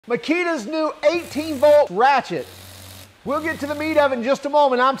Makita's new 18-volt ratchet. We'll get to the meat of it in just a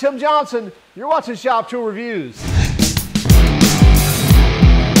moment. I'm Tim Johnson. You're watching Shop Tool Reviews.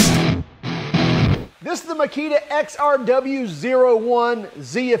 This is the Makita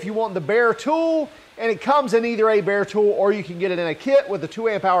XRW01Z if you want the bare tool, and it comes in either a bare tool or you can get it in a kit with a 2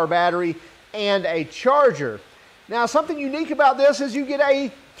 amp hour battery and a charger. Now, something unique about this is you get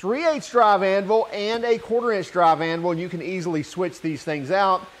a 3/8 drive anvil and a 1/4 inch drive anvil, and you can easily switch these things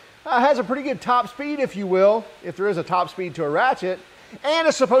out. Has a pretty good top speed, if you will, if there is a top speed to a ratchet, and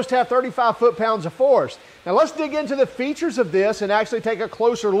it's supposed to have 35 foot-pounds of force. Now let's dig into the features of this and actually take a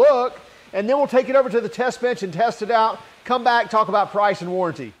closer look, and then we'll take it over to the test bench and test it out, come back, talk about price and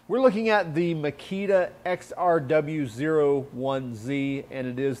warranty. We're looking at the Makita XRW01Z, and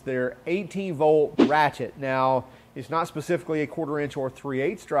it is their 18-volt ratchet. Now, it's not specifically a 1/4 inch or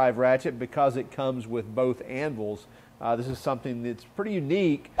 3/8 drive ratchet because it comes with both anvils. This is something that's pretty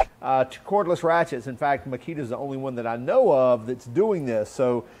unique to cordless ratchets. In fact, Makita is the only one that I know of that's doing this.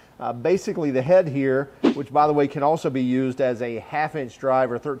 So basically the head here, which by the way can also be used as a 1/2 inch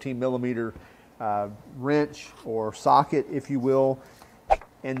drive or 13mm wrench or socket, if you will.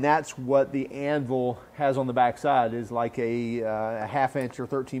 And that's what the anvil has on the back side, is like a 1/2 inch or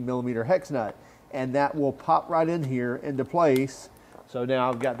 13mm hex nut. And that will pop right in here into place. So now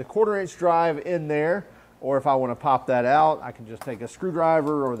I've got the 1/4 inch drive in there, or if I want to pop that out, I can just take a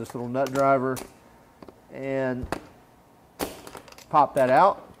screwdriver or this little nut driver and pop that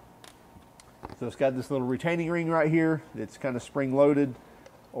out. So it's got this little retaining ring right here that's kind of spring loaded,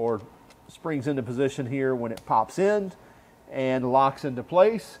 or springs into position here when it pops in and locks into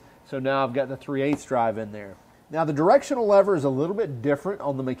place. So now I've got the 3/8 drive in there. Now the directional lever is a little bit different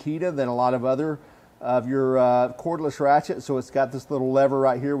on the Makita than a lot of other of your cordless ratchets. So it's got this little lever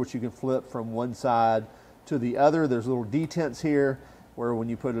right here which you can flip from one side to the other. There's little detents here where when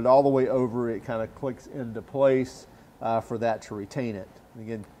you put it all the way over, it kind of clicks into place for that to retain it. And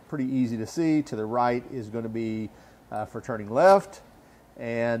again, pretty easy to see. To the right is going to be for turning left,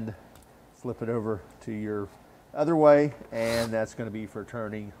 and flip it over to your other way, and that's going to be for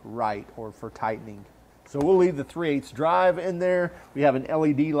turning right or for tightening. So we'll leave the 3/8 drive in there. We have an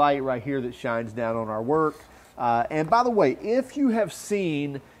LED light right here that shines down on our work. And by the way, if you have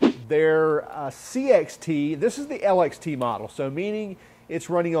seen their CXT, this is the LXT model, so meaning it's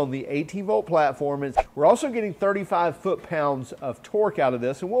running on the 18-volt platform. And we're also getting 35 foot-pounds of torque out of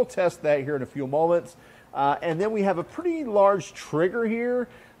this, and we'll test that here in a few moments. And then we have a pretty large trigger here.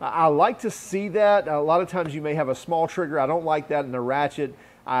 I like to see that. A lot of times you may have a small trigger. I don't like that in a ratchet.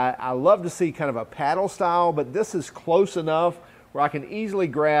 I love to see kind of a paddle style, but this is close enough where I can easily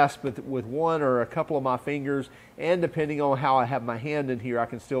grasp it with one or a couple of my fingers, and depending on how I have my hand in here, I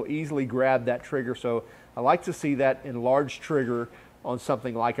can still easily grab that trigger. So I like to see that enlarged trigger on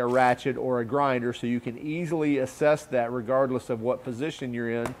something like a ratchet or a grinder, so you can easily assess that regardless of what position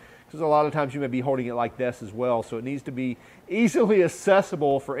you're in, because a lot of times you may be holding it like this as well. So it needs to be easily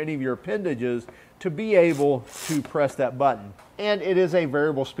accessible for any of your appendages to be able to press that button. And it is a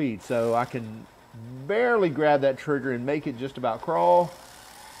variable speed, so I can barely grab that trigger and make it just about crawl,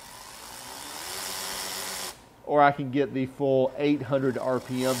 or I can get the full 800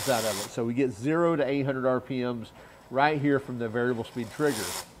 RPMs out of it. So we get 0 to 800 RPMs right here from the variable speed trigger.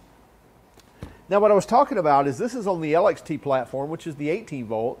 Now what I was talking about is this is on the LXT platform, which is the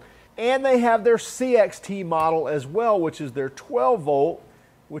 18-volt, and they have their CXT model as well, which is their 12-volt,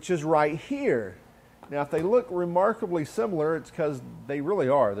 which is right here. Now, if they look remarkably similar, it's because they really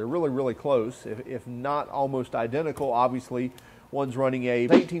are. They're really, really close, if not almost identical. Obviously, one's running a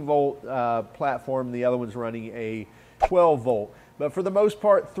 18-volt platform, the other one's running a 12-volt. But for the most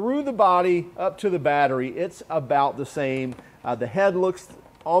part, through the body up to the battery, it's about the same. The head looks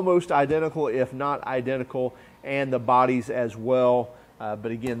almost identical, if not identical, and the bodies as well.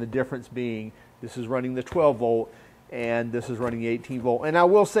 But again, the difference being this is running the 12-volt, and this is running the 18-volt. And I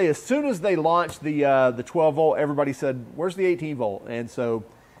will say, as soon as they launched the 12-volt, everybody said, where's the 18-volt? And so,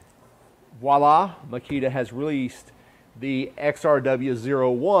 voila, Makita has released the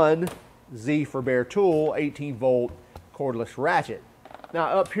XRW01Z for bare tool 18-volt cordless ratchet. Now,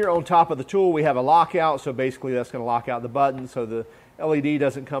 up here on top of the tool, we have a lockout, so basically that's going to lock out the button so the LED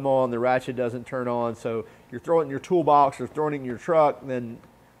doesn't come on, the ratchet doesn't turn on. So you're throwing it in your toolbox or throwing it in your truck, then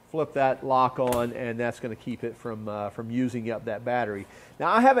flip that lock on, and that's going to keep it from using up that battery. Now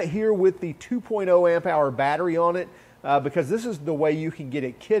I have it here with the 2.0 amp hour battery on it because this is the way you can get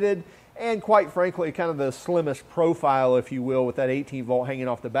it kitted, and quite frankly kind of the slimmest profile, if you will, with that 18-volt hanging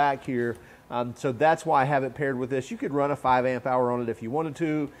off the back here. So that's why I have it paired with this. You could run a 5 amp hour on it if you wanted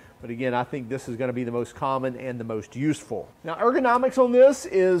to, But again, I think this is going to be the most common and the most useful. Now, ergonomics on this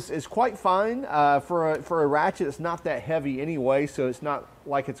is quite fine. For a ratchet, it's not that heavy anyway, so it's not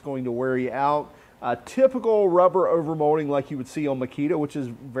like it's going to wear you out. Typical rubber overmolding like you would see on Makita, which is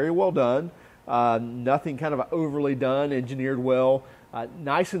very well done. Nothing kind of overly done, engineered well.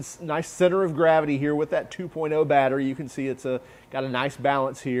 Nice center of gravity here with that 2.0 battery. You can see it's got a nice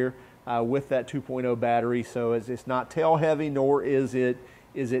balance here with that 2.0 battery. So it's not tail heavy, nor is it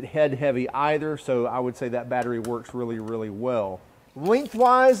head heavy either. So I would say that battery works really, really well.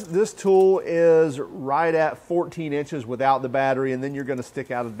 Lengthwise, this tool is right at 14 inches without the battery, and then you're going to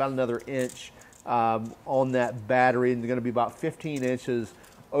stick out about another inch on that battery, and it's going to be about 15 inches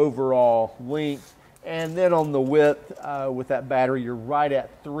overall length. And then on the width with that battery, you're right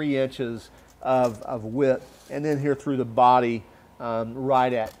at 3 inches of width, and then here through the body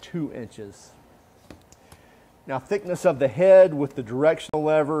right at 2 inches. Now, thickness of the head with the directional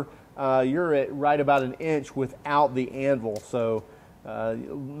lever, you're at right about an inch without the anvil, so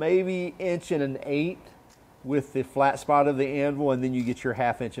maybe 1.125 inches with the flat spot of the anvil, and then you get your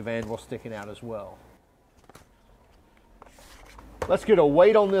 1/2 inch of anvil sticking out as well. Let's get a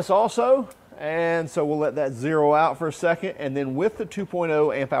weight on this also, and so we'll let that zero out for a second. And then with the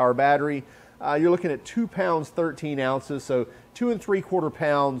 2.0 amp hour battery, you're looking at 2 pounds 13 ounces, so 2 3/4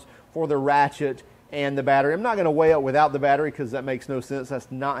 pounds for the ratchet and the battery. I'm not going to weigh it without the battery because that makes no sense.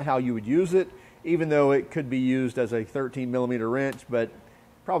 That's not how you would use it, even though it could be used as a 13mm wrench, but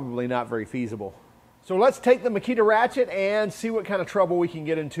probably not very feasible. So let's take the Makita ratchet and see what kind of trouble we can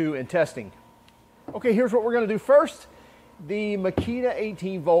get into in testing. Okay, here's what we're going to do first. The Makita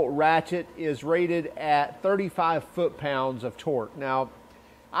 18-volt ratchet is rated at 35 foot-pounds of torque. Now,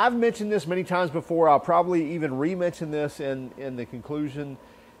 I've mentioned this many times before. I'll probably even re-mention this in the conclusion,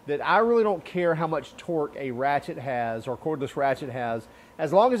 that I really don't care how much torque a ratchet has or cordless ratchet has,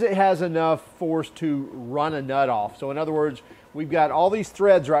 as long as it has enough force to run a nut off. So in other words, we've got all these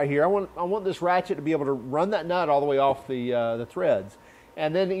threads right here. I want this ratchet to be able to run that nut all the way off the threads.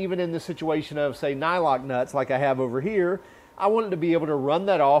 And then even in the situation of, say, nylock nuts like I have over here, I want it to be able to run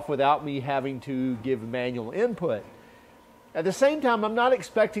that off without me having to give manual input. At the same time, I'm not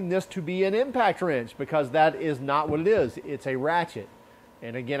expecting this to be an impact wrench, because that is not what it is. It's a ratchet.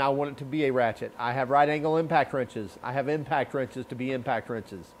 And again, I want it to be a ratchet. I have right angle impact wrenches. I have impact wrenches to be impact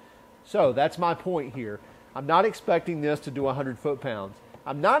wrenches. So that's my point here. I'm not expecting this to do 100 foot-pounds.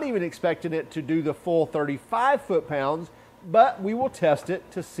 I'm not even expecting it to do the full 35 foot-pounds, but we will test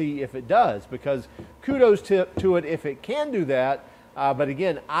it to see if it does, because kudos to it if it can do that. But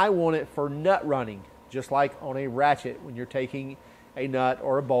again, I want it for nut running, just like on a ratchet. When you're taking a nut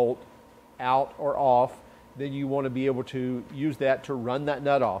or a bolt out or off, then you want to be able to use that to run that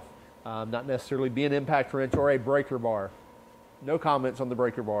nut off, not necessarily be an impact wrench or a breaker bar. No comments on the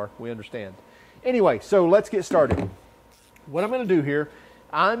breaker bar, we understand. Anyway, so let's get started. What I'm going to do here,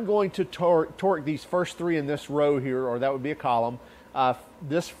 I'm going to torque these first three in this row here, or that would be a column,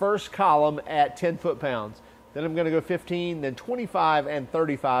 this first column at 10 foot-pounds. Then I'm going to go 15, then 25 and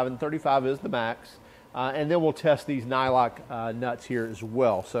 35, and 35 is the max. And then we'll test these nylock nuts here as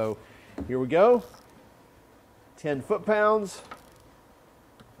well. So here we go. 10 foot-pounds.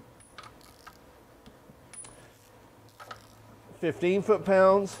 15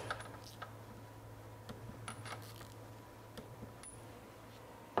 foot-pounds.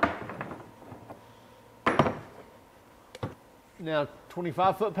 Now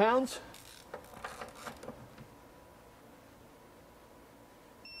 25 foot-pounds.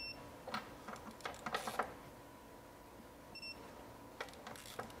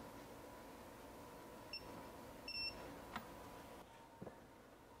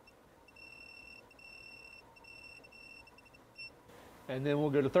 And then we'll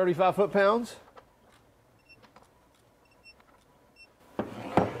go to 35 foot-pounds.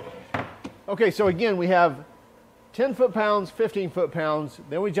 Okay, so again, we have 10 foot-pounds, 15 foot-pounds,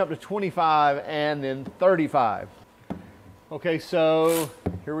 then we jump to 25, and then 35. Okay, so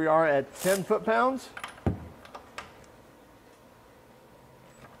here we are at 10 foot-pounds.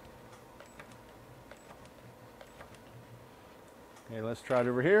 Okay, let's try it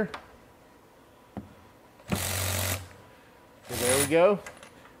over here. Okay, there we go.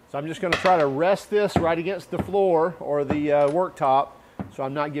 So I'm just going to try to rest this right against the floor or the worktop, so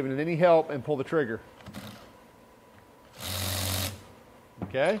I'm not giving it any help, and pull the trigger.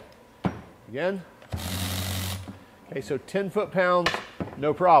 Okay, again. Okay, so 10 foot-pounds,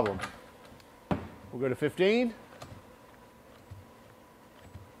 no problem. We'll go to 15.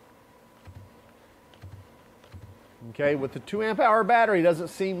 Okay, with the 2 amp hour battery, it doesn't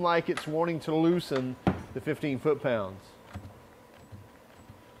seem like it's wanting to loosen the 15 foot-pounds.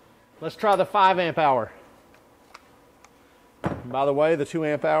 Let's try the 5 amp hour. And by the way, the 2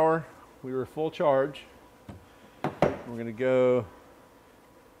 amp hour, we were full charge. We're going to go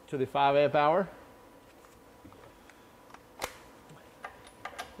to the 5 amp hour.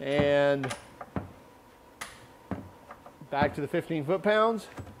 And back to the 15 foot-pounds.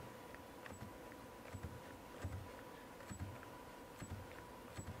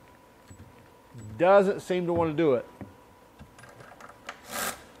 Doesn't seem to want to do it.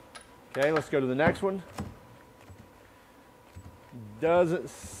 Okay, let's go to the next one. Doesn't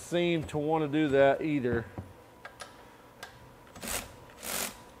seem to want to do that either.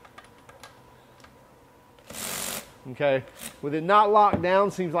 Okay, with it not locked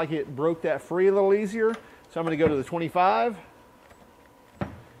down, seems like it broke that free a little easier. So I'm going to go to the 25.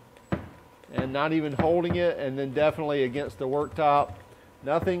 And not even holding it, and then definitely against the worktop.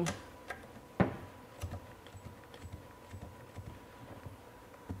 Nothing.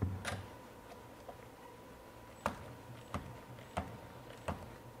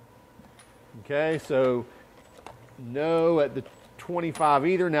 Okay, so no at the 25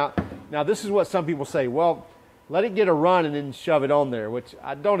 either. Now this is what some people say. Well, let it get a run and then shove it on there, which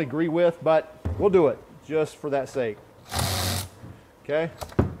I don't agree with, but we'll do it just for that sake. Okay.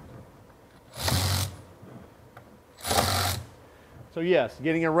 So yes,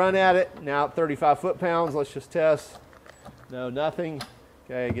 getting a run at it. Now at 35 foot-pounds, let's just test. No, nothing.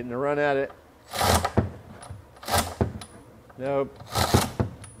 Okay, getting a run at it. Nope.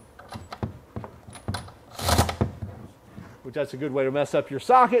 Which that's a good way to mess up your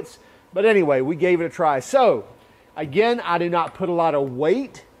sockets. But anyway, we gave it a try. So again, I do not put a lot of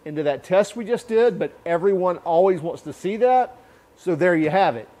weight into that test we just did, but everyone always wants to see that. So there you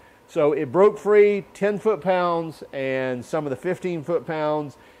have it. So it broke free, 10 foot-pounds and some of the 15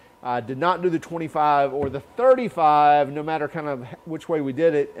 foot-pounds. Did not do the 25 or the 35, no matter kind of which way we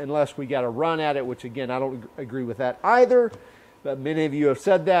did it, unless we got a run at it, which again, I don't agree with that either. But many of you have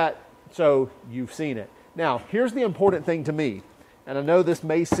said that, so you've seen it. Now, here's the important thing to me. And I know this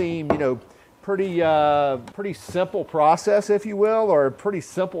may seem, pretty simple process, if you will, or a pretty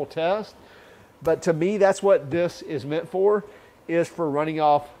simple test. But to me, that's what this is meant for, is for running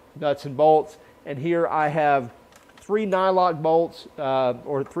off nuts and bolts. And here I have 3 nylock bolts,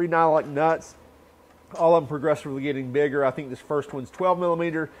 or 3 nylock nuts. All of them progressively getting bigger. I think this first one's 12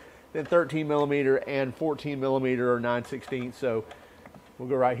 millimeter, then 13 millimeter, and 14 millimeter or 9/16. So we'll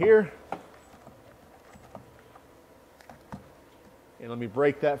go right here. And let me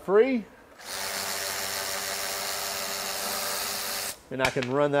break that free. And I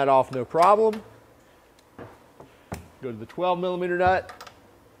can run that off no problem. Go to the 12 millimeter nut.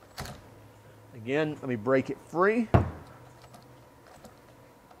 Again, let me break it free.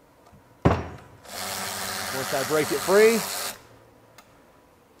 Once I break it free.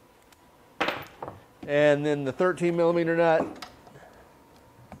 And then the 13 millimeter nut.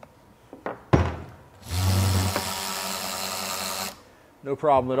 No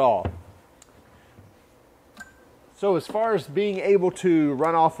problem at all. So as far as being able to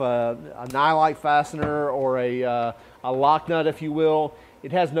run off a nylock fastener or a lock nut, if you will,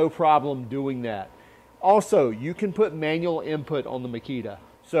 it has no problem doing that. Also, you can put manual input on the Makita.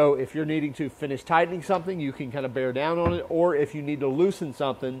 So if you're needing to finish tightening something, you can kind of bear down on it, or if you need to loosen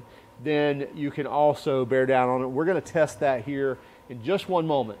something, then you can also bear down on it. We're going to test that here in just one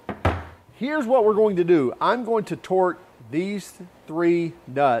moment. Here's what we're going to do. I'm going to torque these 3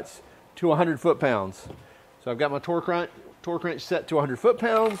 nuts to 100 foot-pounds. So I've got my torque wrench set to 100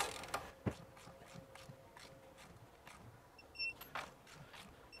 foot-pounds.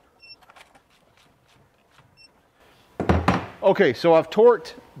 Okay, so I've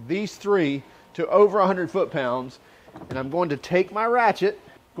torqued these 3 to over 100 foot-pounds, and I'm going to take my ratchet,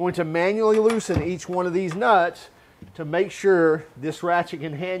 going to manually loosen each one of these nuts to make sure this ratchet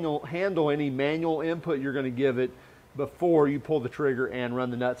can handle any manual input you're going to give it before you pull the trigger and run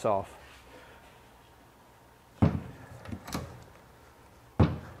the nuts off.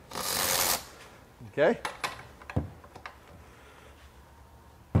 Okay.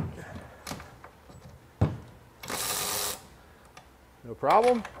 No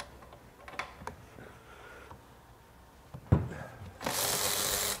problem.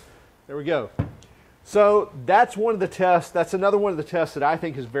 There we go. So that's one of the tests. That's another one of the tests that I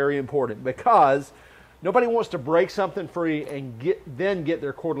think is very important, because nobody wants to break something free and then get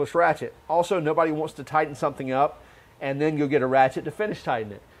their cordless ratchet. Also, nobody wants to tighten something up and then go get a ratchet to finish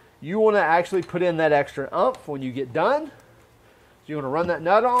tighten it. You want to actually put in that extra oomph when you get done. So you want to run that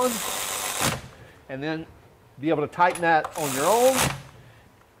nut on and then be able to tighten that on your own.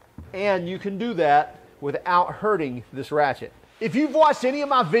 And you can do that without hurting this ratchet. If you've watched any of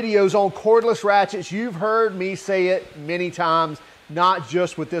my videos on cordless ratchets, you've heard me say it many times, not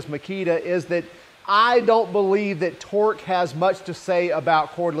just with this Makita, is that I don't believe that torque has much to say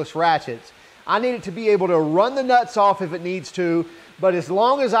about cordless ratchets. I need it to be able to run the nuts off if it needs to, but as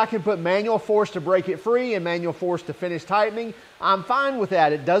long as I can put manual force to break it free and manual force to finish tightening, I'm fine with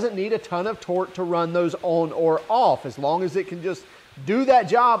that. It doesn't need a ton of torque to run those on or off. As long as it can just do that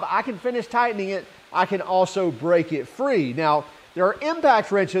job, I can finish tightening it. I can also break it free. Now, there are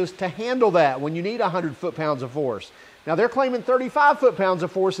impact wrenches to handle that when you need 100 foot-pounds of force. Now, they're claiming 35 foot-pounds of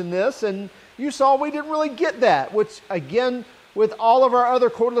force in this, and you saw we didn't really get that, which, again, with all of our other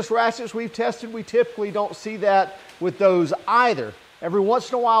cordless ratchets we've tested, we typically don't see that with those either. Every once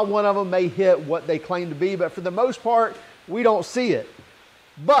in a while, one of them may hit what they claim to be, but for the most part, we don't see it.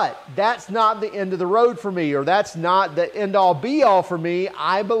 But that's not the end of the road for me, or that's not the end-all be-all for me.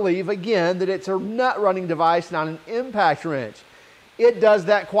 I believe, again, that it's a nut-running device, not an impact wrench. It does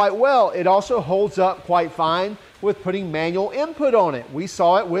that quite well. It also holds up quite fine with putting manual input on it. We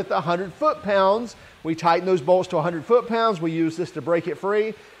saw it with 100 foot-pounds. We tightened those bolts to 100 foot-pounds. We used this to break it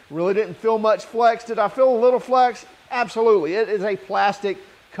free. Really didn't feel much flex. Did I feel a little flex? Absolutely. It is a plastic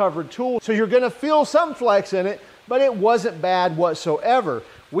covered tool, so you're going to feel some flex in it, but it wasn't bad whatsoever.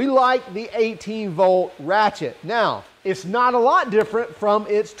 We like the 18-volt ratchet. Now, it's not a lot different from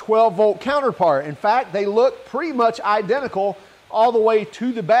its 12-volt counterpart. In fact, they look pretty much identical all the way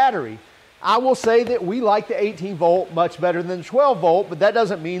to the battery. I will say that we like the 18-volt much better than the 12-volt, but that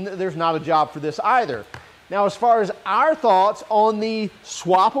doesn't mean that there's not a job for this either. Now, as far as our thoughts on the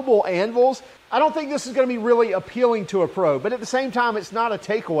swappable anvils, I don't think this is going to be really appealing to a pro, but at the same time, it's not a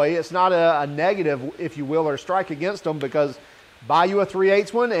takeaway. It's not a negative, if you will, or a strike against them, because buy you a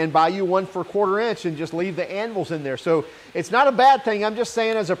 3/8 one and buy you one for 1/4 inch and just leave the anvils in there. So it's not a bad thing. I'm just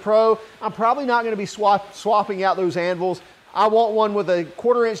saying, as a pro, I'm probably not going to be swapping out those anvils. I want one with a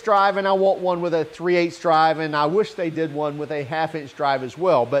 1/4 inch drive, and I want one with a 3/8 drive, and I wish they did one with a 1/2 inch drive as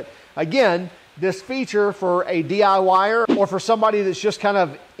well. But again, this feature for a DIYer or for somebody that's just kind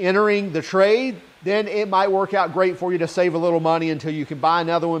of entering the trade, then it might work out great for you to save a little money until you can buy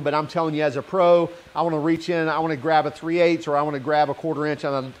another one. But I'm telling you, as a pro, I want to reach in, I want to grab a 3/8 or I want to grab a 1/4 inch,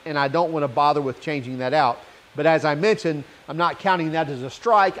 and I don't want to bother with changing that out. But as I mentioned, I'm not counting that as a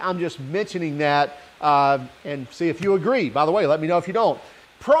strike. I'm just mentioning that and see if you agree. By the way, let me know if you don't.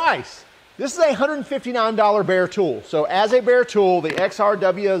 Price. This is a $159 bare tool. So as a bare tool, the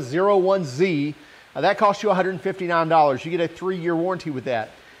XRW01Z, that costs you $159. You get a 3-year warranty with that.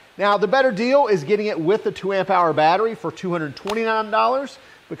 Now, the better deal is getting it with the 2 amp hour battery for $229,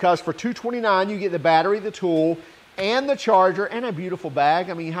 because for $229, you get the battery, the tool, and the charger, and a beautiful bag.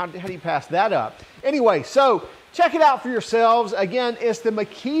 I mean, how do you pass that up? Anyway, so check it out for yourselves. Again, it's the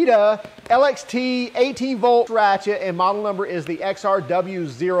Makita LXT 18-volt ratchet, and model number is the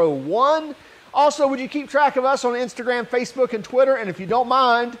XRW01. Also, would you keep track of us on Instagram, Facebook, and Twitter? And if you don't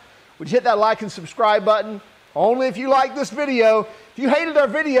mind, would you hit that like and subscribe button? Only if you like this video. If you hated our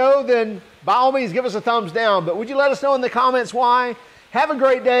video, then by all means, give us a thumbs down. But would you let us know in the comments why? Have a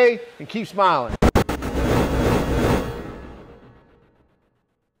great day and keep smiling.